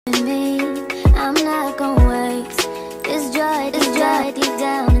in me. I'm not gonna waste this joy deep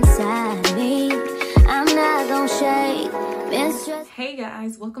down inside me. I'm not gonna shake. Hey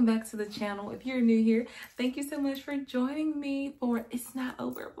guys, welcome back to the channel. If you're new here, thank you so much for joining me for It's Not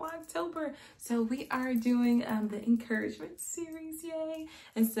Over Vlogtober. So we are doing the encouragement series, yay!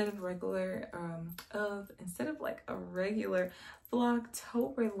 Instead of like a regular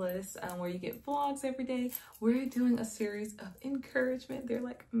Vlogtober list where you get vlogs every day, we're doing a series of encouragement. They're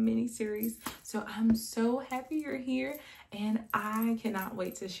like mini series. So I'm so happy you're here and I cannot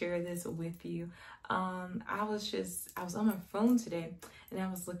wait to share this with you. I was on my phone today and I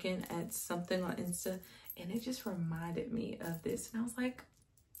was looking at something on Insta and it just reminded me of this. And I was like,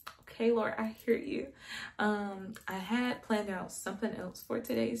 okay, Lord, I hear you. I had planned out something else for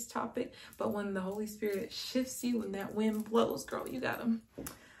today's topic, but when the Holy Spirit shifts you, when that wind blows, girl, you gotta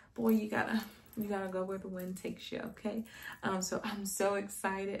go where the wind takes you, okay? So I'm so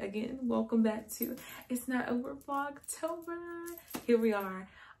excited. Again, welcome back to It's Not Over Vlogtober. Here we are.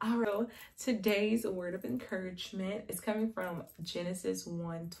 All right, today's word of encouragement is coming from Genesis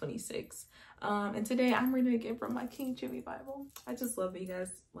 1:26. And today I'm reading again from my King Jimmy Bible. I just love it, you guys.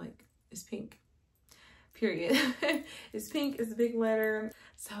 Like, it's pink, period. It's pink, it's a big letter.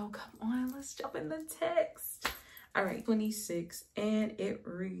 So come on, let's jump in the text. All right, 26, and it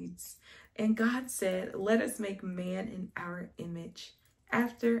reads, "And God said, let us make man in our image,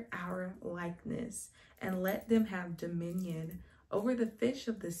 after our likeness, and let them have dominion over the fish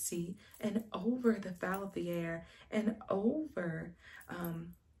of the sea, and over the fowl of the air, and over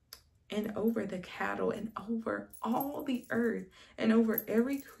the cattle, and over all the earth, and over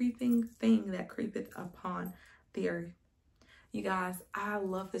every creeping thing that creepeth upon the earth." You guys, I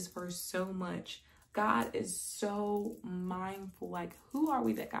love this verse so much. God is so mindful. Like, who are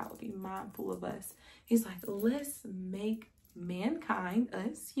we that God would be mindful of us? He's like, let's make mankind,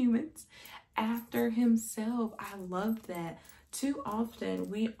 us humans, after himself. I love that. Too often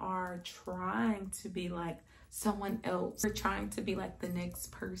we are trying to be like someone else. We're trying to be like the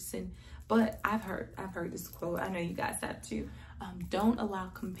next person. But I've heard this quote. I know you guys have too. Don't allow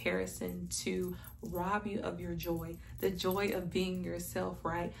comparison to rob you of your joy, the joy of being yourself,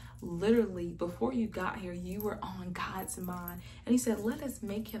 right? Literally, before you got here, you were on God's mind. And he said, let us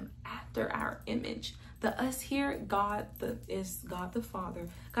make him after our image. The us here, God is God the Father,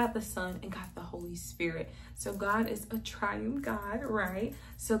 God the Son, and God the Holy Spirit. So God is a triune God, right?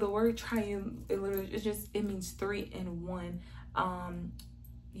 So the word triune, it means three in one.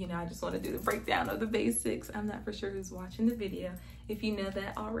 You know, I just want to do the breakdown of the basics. I'm not for sure who's watching the video. If you know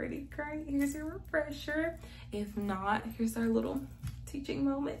that already, great. Here's your refresher. If not, here's our little teaching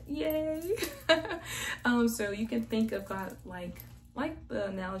moment. Yay! So you can think of God like the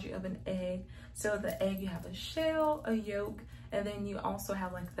analogy of an egg. So the egg, you have a shell, a yolk, and then you also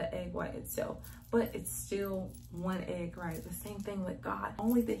have like the egg white itself. But it's still one egg, right? The same thing with God.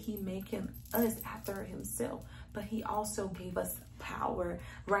 Only that he make him us after himself, but he also gave us power,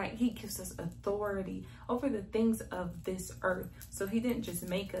 right? He gives us authority over the things of this earth. So he didn't just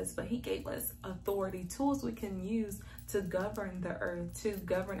make us, but he gave us authority, tools we can use to govern the earth, to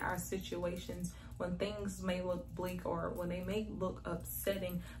govern our situations when things may look bleak or when they may look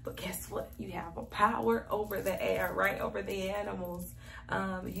upsetting. But guess what? You have a power over the air, right? Over the animals.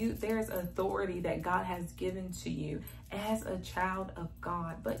 There's authority that God has given to you as a child of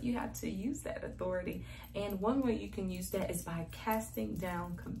God, but you have to use that authority. And one way you can use that is by casting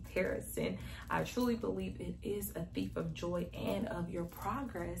down comparison. I truly believe it is a thief of joy and of your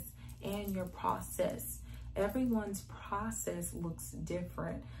progress and your process. Everyone's process looks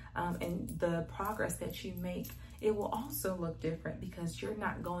different, and the progress that you make, it will also look different because you're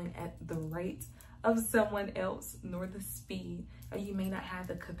not going at the rate of someone else nor the speed, or you may not have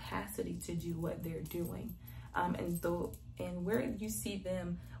the capacity to do what they're doing. And where you see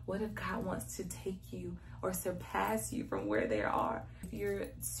them, what if God wants to take you or surpass you from where they are? If you're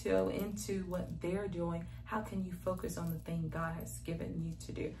so into what they're doing, how can you focus on the thing God has given you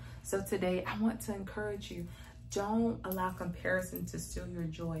to do? So today I want to encourage you, don't allow comparison to steal your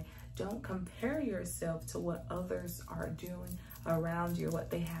joy. Don't compare yourself to what others are doing around you, what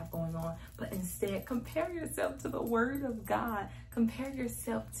they have going on, but instead compare yourself to the word of God. Compare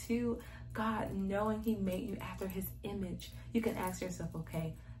yourself to God, knowing he made you after his image. You can ask yourself,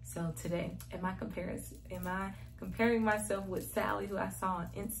 okay, so today, am I comparing myself with Sally, who I saw on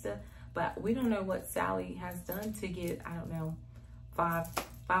Insta? But we don't know what Sally has done to get, I don't know,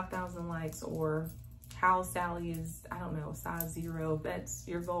 5,000 likes, or how Sally is, I don't know, size 0, if that's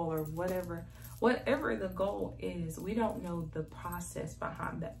your goal, or whatever the goal is. We don't know the process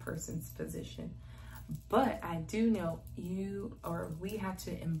behind that person's position. But I do know we have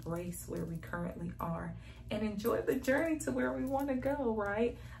to embrace where we currently are and enjoy the journey to where we want to go,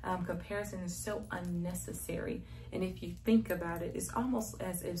 right? Comparison is so unnecessary. And if you think about it, it's almost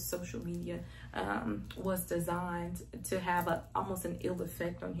as if social media was designed to have almost an ill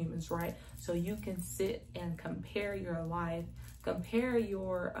effect on humans, right? So you can sit and compare your life, compare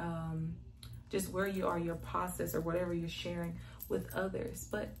your, just where you are, your process or whatever you're sharing with others.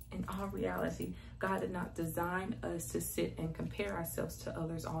 But in all reality, God did not design us to sit and compare ourselves to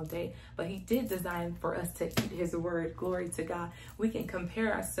others all day, but he did design for us to eat his word. Glory to God. We can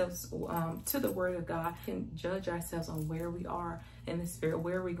compare ourselves to the word of God, and judge ourselves on where we are in the spirit.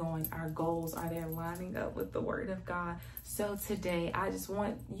 Where are we going? Our goals, are they lining up with the word of God? So today, I just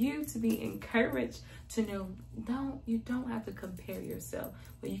want you to be encouraged to know, you don't have to compare yourself,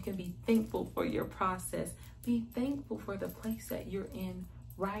 but you can be thankful for your process. Be thankful for the place that you're in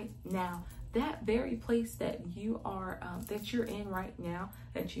right now. That very place that you are, that you're in right now,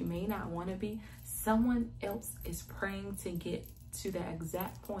 that you may not want to be, someone else is praying to get to that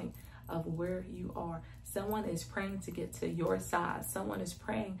exact point of where you are. Someone is praying to get to your size. Someone is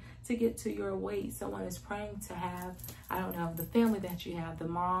praying to get to your weight. Someone is praying to have, I don't know, the family that you have, the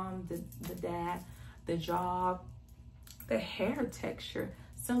mom, the dad, the job, the hair texture.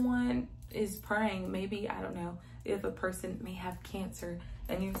 Someone is praying, maybe, I don't know, if a person may have cancer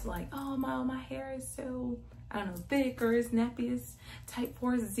and you're like, oh, my hair is so, I don't know, thick, or it's nappy, it's type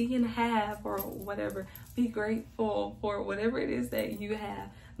 4Z1/2 or whatever. Be grateful for whatever it is that you have,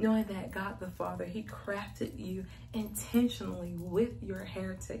 knowing that God the Father, he crafted you intentionally with your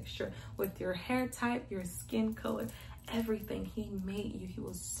hair texture, with your hair type, your skin color, everything. He made you. He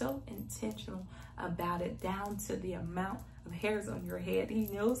was so intentional about it, down to the amount of hairs on your head. He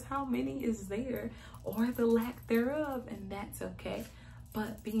knows how many is there, or the lack thereof, and that's okay.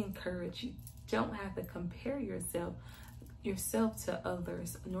 But be encouraged. You don't have to compare yourself to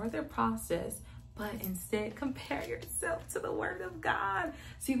others, nor their process, but instead compare yourself to the word of God.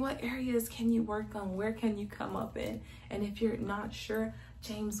 See, what areas can you work on? Where can you come up in? And if you're not sure,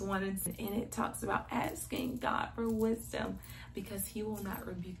 James 1 and it talks about asking God for wisdom, because he will not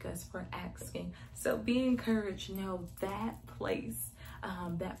rebuke us for asking. So be encouraged. Know that place,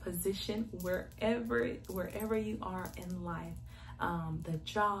 that position, wherever you are in life, the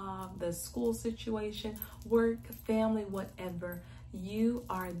job, the school situation, work, family, whatever, you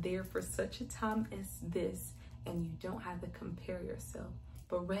are there for such a time as this, and you don't have to compare yourself,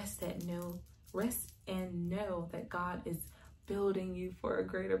 but rest and know that God is building you for a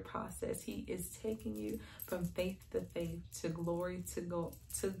greater process. He is taking you from faith to faith, to glory to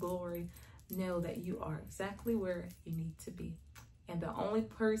glory. Know that you are exactly where you need to be. And the only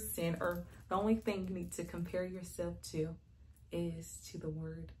person, or the only thing you need to compare yourself to, is to the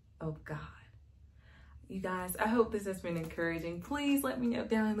word of God. You guys, I hope this has been encouraging. Please let me know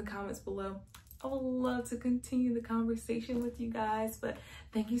down in the comments below. I would love to continue the conversation with you guys, but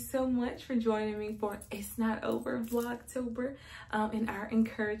thank you so much for joining me for It's Not Over Vlogtober in our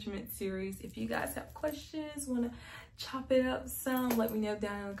encouragement series. If you guys have questions, want to chop it up some, let me know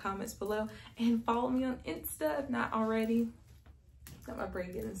down in the comments below, and follow me on Insta if not already. Got my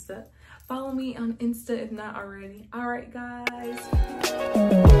brain getting stuck. Follow me on Insta if not already. All right, guys.